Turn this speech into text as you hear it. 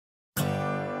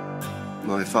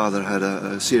My father had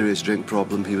a serious drink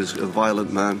problem. He was a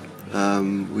violent man.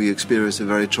 We experienced a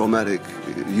very traumatic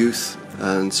youth,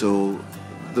 and so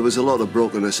there was a lot of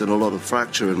brokenness and a lot of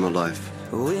fracture in my life.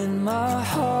 When my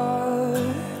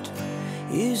heart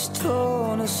is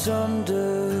torn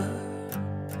asunder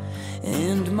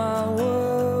and my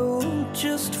world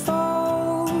just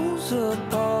falls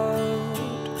apart,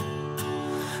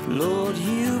 Lord,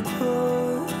 you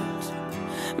put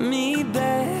me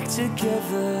back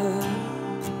together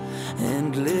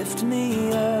and lift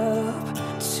me up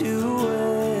to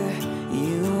where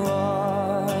you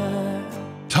are.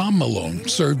 Tom Malone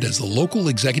served as the local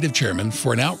executive chairman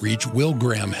for an outreach Will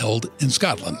Graham held in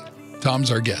Scotland. Tom's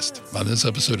our guest on this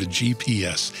episode of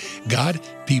GPS, God,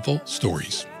 People,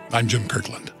 Stories. I'm Jim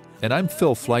Kirkland. And I'm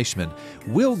Phil Fleischman.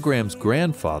 Will Graham's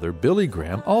grandfather, Billy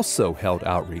Graham, also held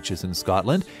outreaches in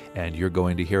Scotland, and you're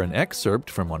going to hear an excerpt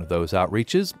from one of those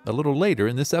outreaches a little later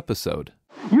in this episode.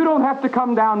 You don't have to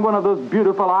come down one of those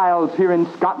beautiful aisles here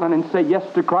in Scotland and say yes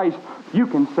to Christ. You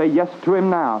can say yes to him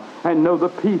now and know the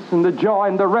peace and the joy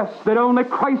and the rest that only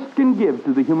Christ can give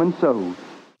to the human soul.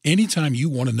 Anytime you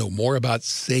want to know more about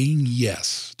saying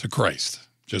yes to Christ,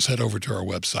 just head over to our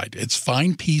website. It's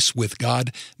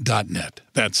findpeacewithgod.net.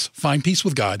 That's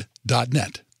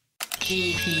findpeacewithgod.net.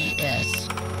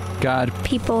 GPS. God.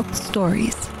 People.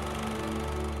 Stories.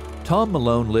 Tom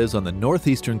Malone lives on the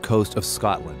northeastern coast of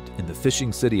Scotland in the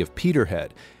fishing city of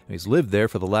Peterhead. He's lived there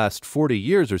for the last 40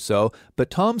 years or so, but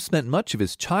Tom spent much of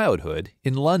his childhood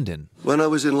in London. When I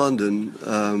was in London,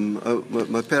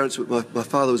 my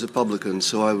father was a publican,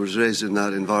 so I was raised in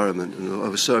that environment, and I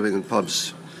was serving in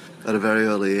pubs at a very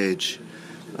early age.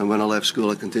 And when I left school,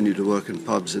 I continued to work in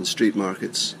pubs and street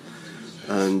markets.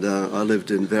 And I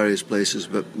lived in various places,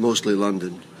 but mostly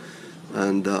London.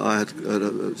 And I had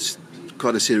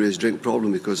quite a serious drink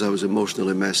problem because I was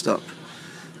emotionally messed up.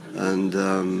 And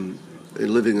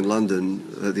living in London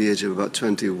at the age of about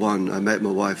 21, I met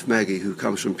my wife Maggie, who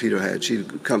comes from Peterhead.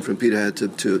 She'd come from Peterhead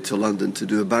to London to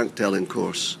do a bank telling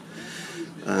course.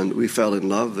 And we fell in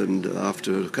love, and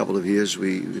after a couple of years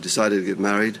we decided to get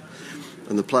married,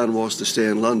 and the plan was to stay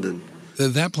in London.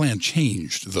 That plan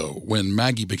changed, though, when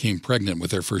Maggie became pregnant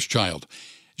with their first child.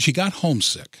 She got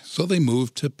homesick, so they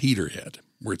moved to Peterhead,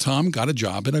 where Tom got a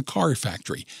job in a car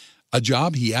factory, a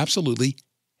job he absolutely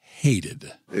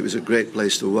hated. It was a great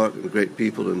place to work and great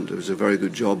people, and it was a very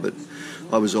good job, but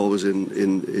I was always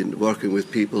in working with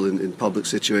people in public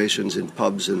situations, in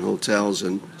pubs and hotels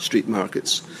and street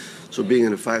markets. So being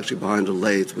in a factory behind a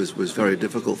lathe was very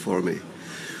difficult for me.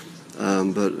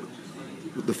 But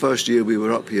the first year we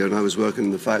were up here and I was working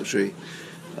in the factory,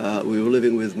 we were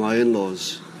living with my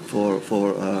in-laws for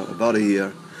about a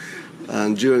year.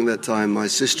 And during that time, my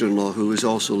sister-in-law, who was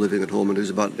also living at home and who was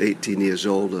about 18 years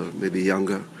old or maybe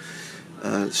younger,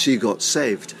 she got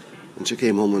saved. And she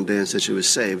came home one day and said she was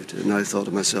saved. And I thought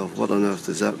to myself, what on earth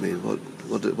does that mean?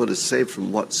 What is saved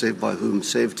from what? Saved by whom?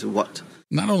 Saved to what?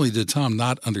 Not only did Tom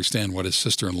not understand what his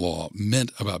sister-in-law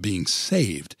meant about being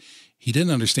saved, he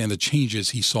didn't understand the changes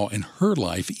he saw in her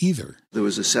life either. There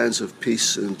was a sense of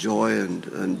peace and joy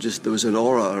and just there was an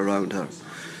aura around her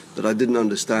that I didn't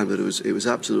understand, but it was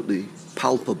absolutely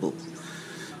palpable.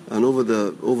 And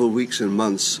over weeks and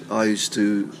months, I used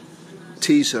to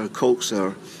tease her, coax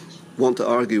her, want to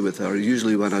argue with her,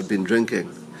 usually when I'd been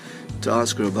drinking, to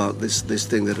ask her about this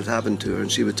thing that had happened to her, and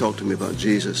she would talk to me about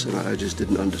Jesus, and I just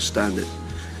didn't understand it.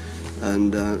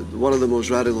 And one of the most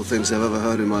radical things I've ever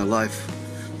heard in my life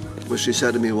was she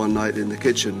said to me one night in the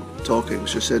kitchen, talking,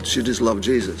 she said she just loved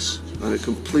Jesus, and it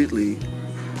completely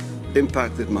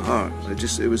impacted my heart.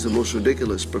 It was the most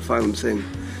ridiculous, profound thing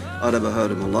I'd ever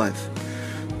heard in my life.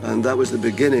 And that was the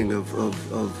beginning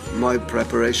of my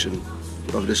preparation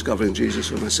of discovering Jesus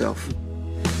for myself.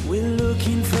 We're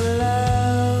looking for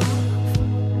love,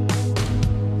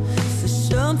 for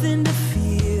something to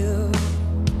feel.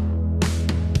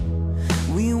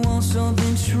 We want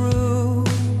something true,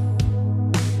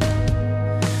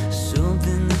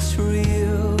 something that's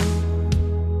real.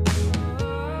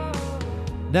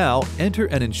 Now, enter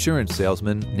an insurance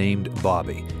salesman named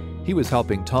Bobby. He was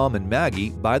helping Tom and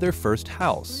Maggie buy their first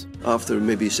house. After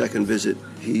maybe second visit,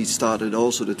 he started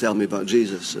also to tell me about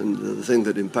Jesus. And the thing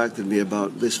that impacted me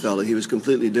about this fella, he was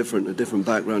completely different, a different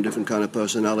background, different kind of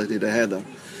personality to Heather.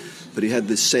 But he had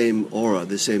the same aura,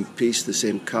 the same peace, the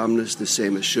same calmness, the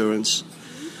same assurance.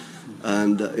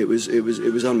 And it was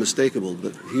unmistakable.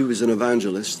 But he was an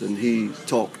evangelist, and he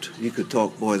talked. He could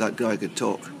talk. Boy, that guy could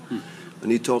talk.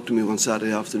 And he talked to me one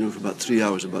Saturday afternoon for about 3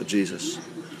 hours about Jesus.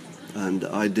 And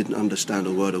I didn't understand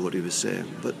a word of what he was saying.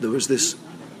 But there was this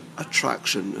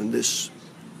attraction and this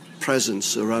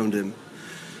presence around him.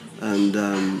 And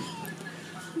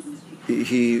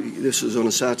this was on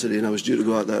a Saturday, and I was due to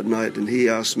go out that night, and he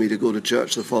asked me to go to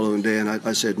church the following day, and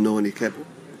I said no, and he kept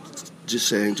just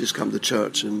saying, just come to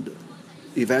church. And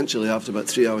eventually, after about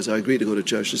 3 hours, I agreed to go to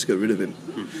church just to get rid of him.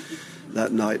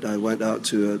 That night, I went out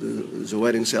to there was a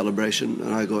wedding celebration,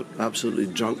 and I got absolutely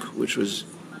drunk, which was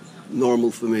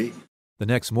normal for me. The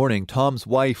next morning, Tom's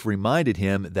wife reminded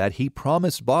him that he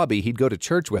promised Bobby he'd go to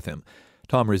church with him.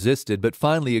 Tom resisted, but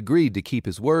finally agreed to keep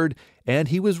his word, and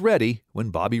he was ready when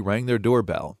Bobby rang their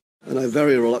doorbell. And I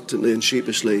very reluctantly and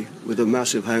sheepishly, with a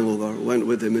massive hangover, went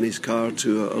with him in his car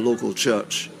to a local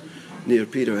church near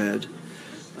Peterhead.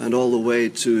 And all the way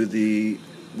to the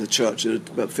church, at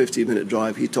about a 15-minute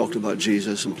drive, he talked about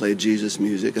Jesus and played Jesus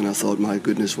music, and I thought, my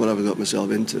goodness, what have I got myself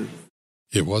into?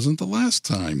 It wasn't the last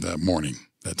time that morning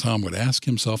that Tom would ask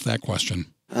himself that question.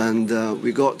 And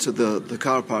we got to the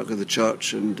car park of the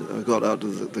church, and I got out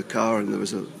of the car, and there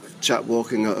was a chap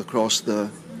walking across the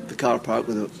car park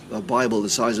with a Bible the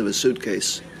size of a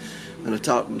suitcase and a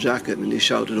tartan jacket, and he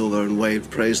shouted over and waved,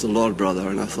 "Praise the Lord, brother."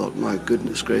 And I thought, my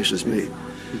goodness gracious me,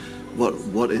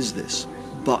 what is this?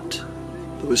 But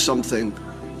there was something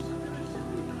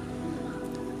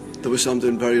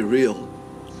very real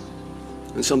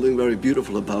and something very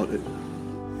beautiful about it.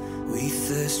 We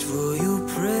thirst for your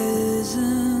presence.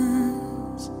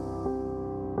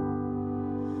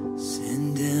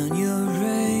 Send down your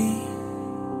rain.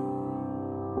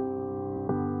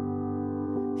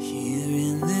 Here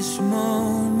in this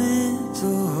moment,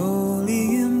 oh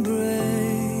holy embrace.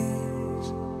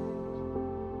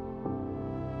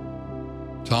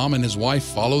 Tom and his wife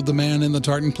followed the man in the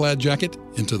tartan plaid jacket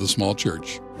into the small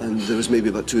church. And there was maybe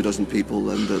about 24 people,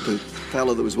 and the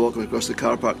fellow that was walking across the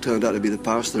car park turned out to be the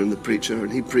pastor and the preacher,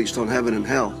 and he preached on heaven and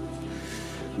hell.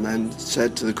 And then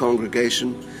said to the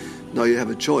congregation, now you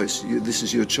have a choice. This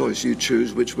is your choice. You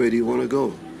choose which way do you want to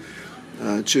go.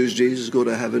 Choose Jesus, go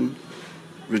to heaven.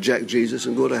 Reject Jesus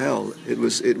and go to hell. It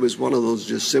was one of those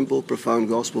just simple, profound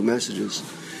gospel messages.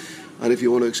 And if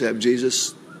you want to accept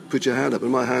Jesus, put your hand up.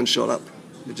 And my hand shot up.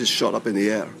 It just shot up in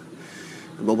the air.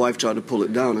 And my wife tried to pull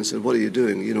it down and said, what are you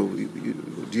doing? You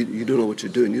don't know what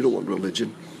you're doing. You don't want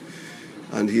religion.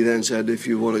 And he then said, if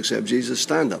you want to accept Jesus,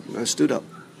 stand up. And I stood up.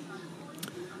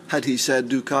 Had he said,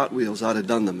 do cartwheels, I'd have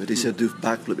done them. Had he said, do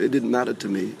backflip, it didn't matter to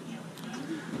me.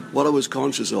 What I was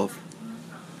conscious of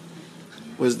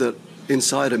was that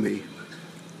inside of me,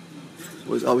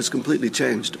 I was completely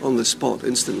changed on the spot,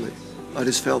 instantly. I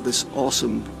just felt this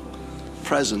awesome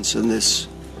presence and this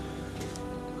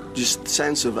just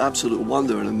sense of absolute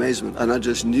wonder and amazement. And I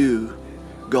just knew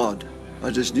God. I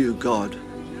just knew God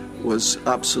was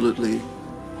absolutely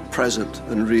present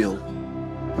and real.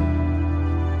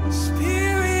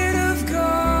 Spirit of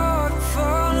God,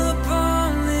 fall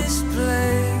upon this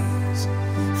place.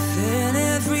 Fan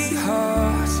every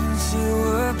heart into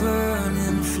a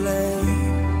burning flame.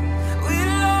 We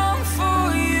long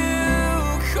for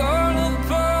you, call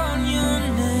upon your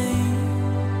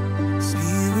name.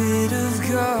 Spirit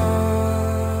of God.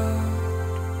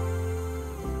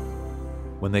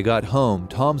 When they got home,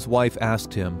 Tom's wife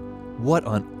asked him, what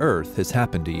on earth has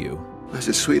happened to you? I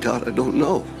said, sweetheart, I don't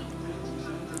know.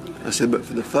 I said, but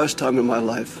for the first time in my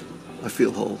life, I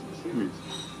feel whole.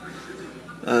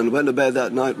 And went to bed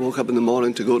that night, woke up in the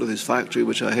morning to go to this factory,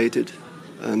 which I hated.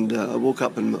 And I woke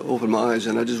up and opened my eyes,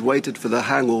 and I just waited for the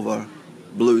hangover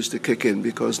blues to kick in,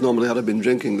 because normally I'd have been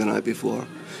drinking the night before.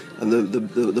 And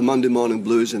the Monday morning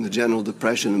blues and the general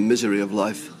depression and misery of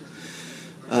life.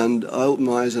 And I opened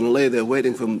my eyes and I lay there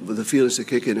waiting for the feelings to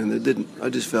kick in, and they didn't. I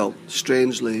just felt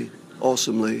strangely,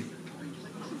 awesomely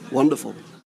wonderful.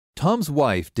 Tom's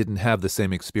wife didn't have the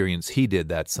same experience he did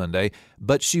that Sunday,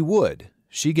 but she would.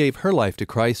 She gave her life to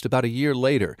Christ about a year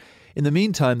later. In the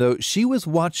meantime, though, she was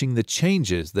watching the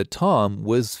changes that Tom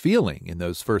was feeling in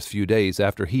those first few days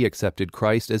after he accepted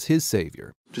Christ as his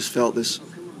Savior. Just felt this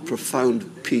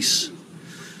profound peace.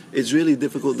 It's really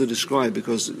difficult to describe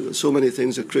because so many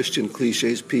things are Christian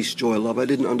cliches, peace, joy, love. I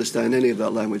didn't understand any of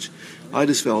that language. I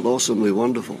just felt awesomely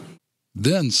wonderful.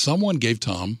 Then someone gave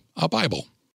Tom a Bible.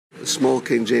 A small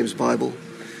King James Bible,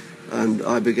 and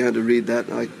I began to read that,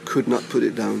 and I could not put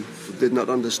it down. I did not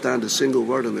understand a single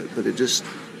word of it, but it just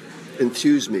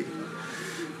enthused me.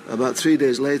 About 3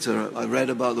 days later, I read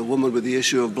about the woman with the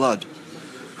issue of blood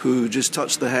who just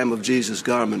touched the hem of Jesus'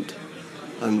 garment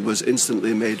and was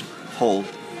instantly made whole.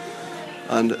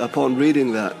 And upon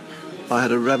reading that, I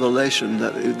had a revelation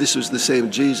that this was the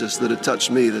same Jesus that had touched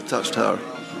me, that touched her.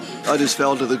 I just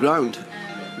fell to the ground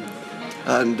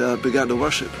and began to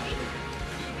worship.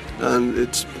 And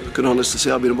it's, I can honestly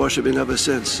say, I've been worshiping ever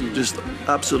since. Just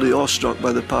absolutely awestruck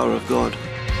by the power of God.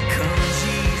 Come,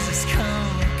 Jesus,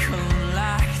 come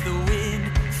like the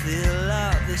wind, fill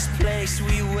this place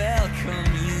we welcome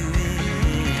you in.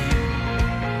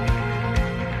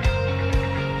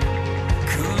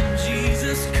 Come,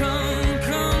 Jesus, come,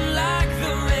 come like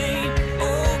the rain.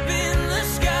 Open the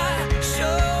sky, show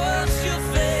us your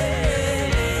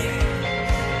face.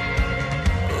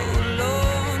 Oh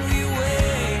Lord, we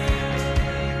wait.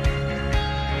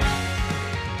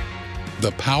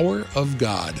 The power of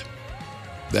God.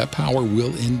 That power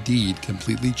will indeed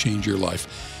completely change your life.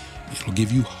 It'll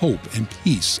give you hope and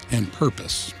peace and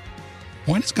purpose.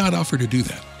 Why does God offer to do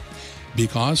that?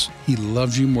 Because He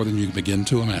loves you more than you can begin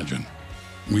to imagine.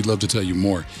 We'd love to tell you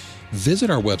more. Visit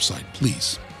our website,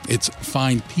 please. It's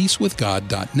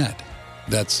findpeacewithgod.net.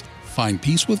 That's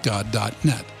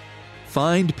findpeacewithgod.net.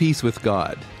 Find peace with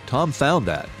God. Tom found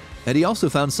that. And he also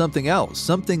found something else,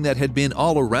 something that had been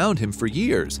all around him for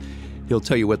years. He'll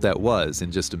tell you what that was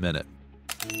in just a minute.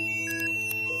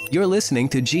 You're listening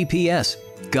to GPS,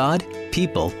 God,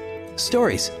 People,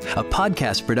 Stories, a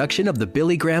podcast production of the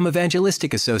Billy Graham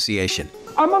Evangelistic Association.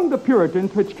 Among the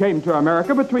Puritans which came to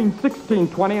America between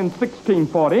 1620 and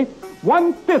 1640,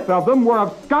 1/5 of them were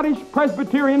of Scottish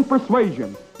Presbyterian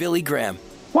persuasion. Billy Graham.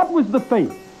 What was the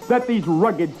faith that these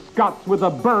rugged Scots with a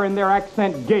burr in their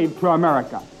accent gave to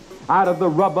America? Out of the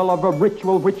rubble of a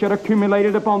ritual which had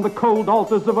accumulated upon the cold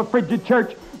altars of a frigid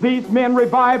church, these men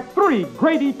revived 3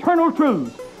 great eternal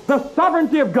truths: the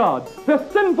sovereignty of God, the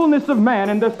sinfulness of man,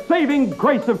 and the saving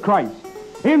grace of Christ.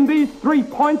 In these 3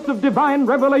 points of divine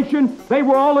revelation, they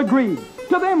were all agreed.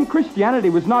 To them, Christianity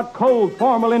was not cold,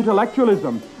 formal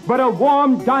intellectualism, but a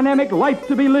warm, dynamic life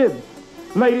to be lived.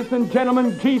 Ladies and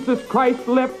gentlemen, Jesus Christ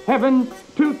left heaven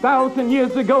 2,000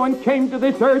 years ago and came to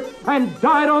this earth and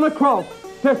died on a cross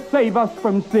to save us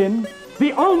from sin.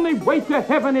 The only way to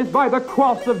heaven is by the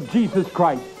cross of Jesus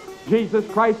Christ. Jesus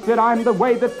Christ said, "I'm the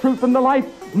way, the truth, and the life.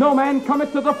 No man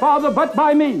cometh to the Father but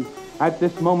by me." At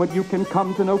this moment, you can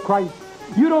come to know Christ.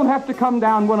 You don't have to come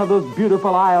down one of those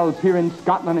beautiful aisles here in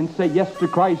Scotland and say yes to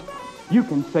Christ. You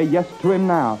can say yes to Him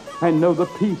now and know the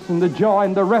peace and the joy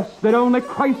and the rest that only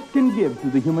Christ can give to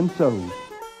the human soul.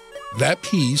 That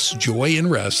peace, joy, and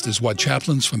rest is what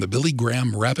chaplains from the Billy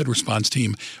Graham Rapid Response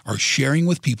Team are sharing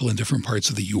with people in different parts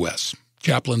of the U.S.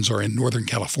 Chaplains are in Northern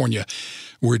California,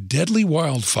 where deadly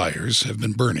wildfires have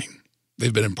been burning.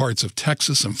 They've been in parts of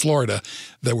Texas and Florida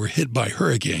that were hit by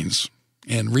hurricanes.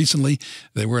 And recently,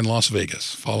 they were in Las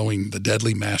Vegas following the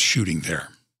deadly mass shooting there.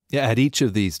 Yeah, at each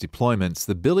of these deployments,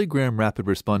 the Billy Graham Rapid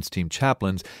Response Team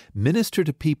chaplains minister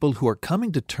to people who are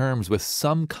coming to terms with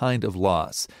some kind of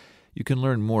loss. You can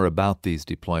learn more about these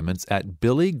deployments at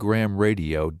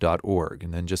billygrahamradio.org,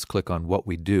 and then just click on What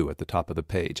We Do at the top of the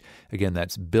page. Again,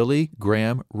 that's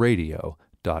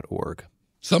billygrahamradio.org.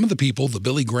 Some of the people the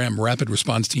Billy Graham Rapid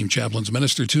Response Team chaplains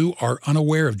minister to are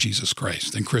unaware of Jesus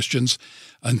Christ and Christians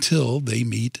until they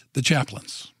meet the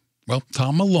chaplains. Well,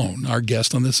 Tom Malone, our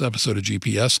guest on this episode of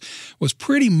GPS, was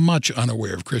pretty much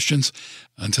unaware of Christians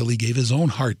until he gave his own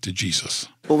heart to Jesus.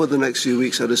 Over the next few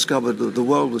weeks, I discovered that the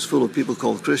world was full of people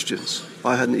called Christians.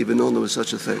 I hadn't even known there was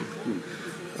such a thing.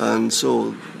 And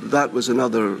so that was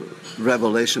another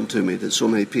revelation to me, that so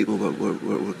many people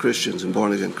were Christians and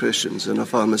born-again Christians. And I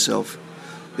found myself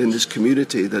in this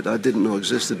community that I didn't know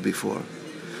existed before.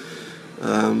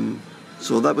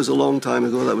 So that was a long time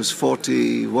ago. That was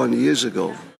 41 years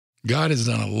ago. God has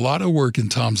done a lot of work in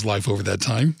Tom's life over that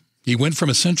time. He went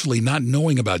from essentially not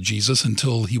knowing about Jesus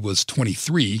until he was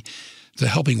 23 to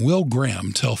helping Will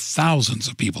Graham tell thousands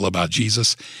of people about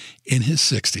Jesus in his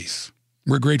 60s.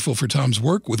 We're grateful for Tom's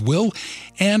work with Will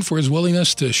and for his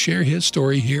willingness to share his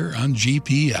story here on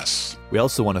GPS. We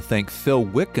also want to thank Phil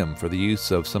Wickham for the use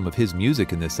of some of his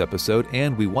music in this episode,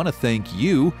 and we want to thank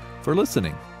you for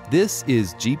listening. This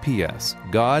is GPS,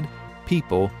 God,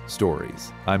 People,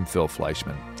 Stories. I'm Phil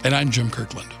Fleischman. And I'm Jim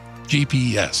Kirkland.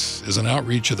 GPS is an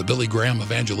outreach of the Billy Graham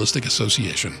Evangelistic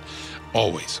Association.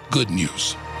 Always good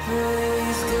news. Pray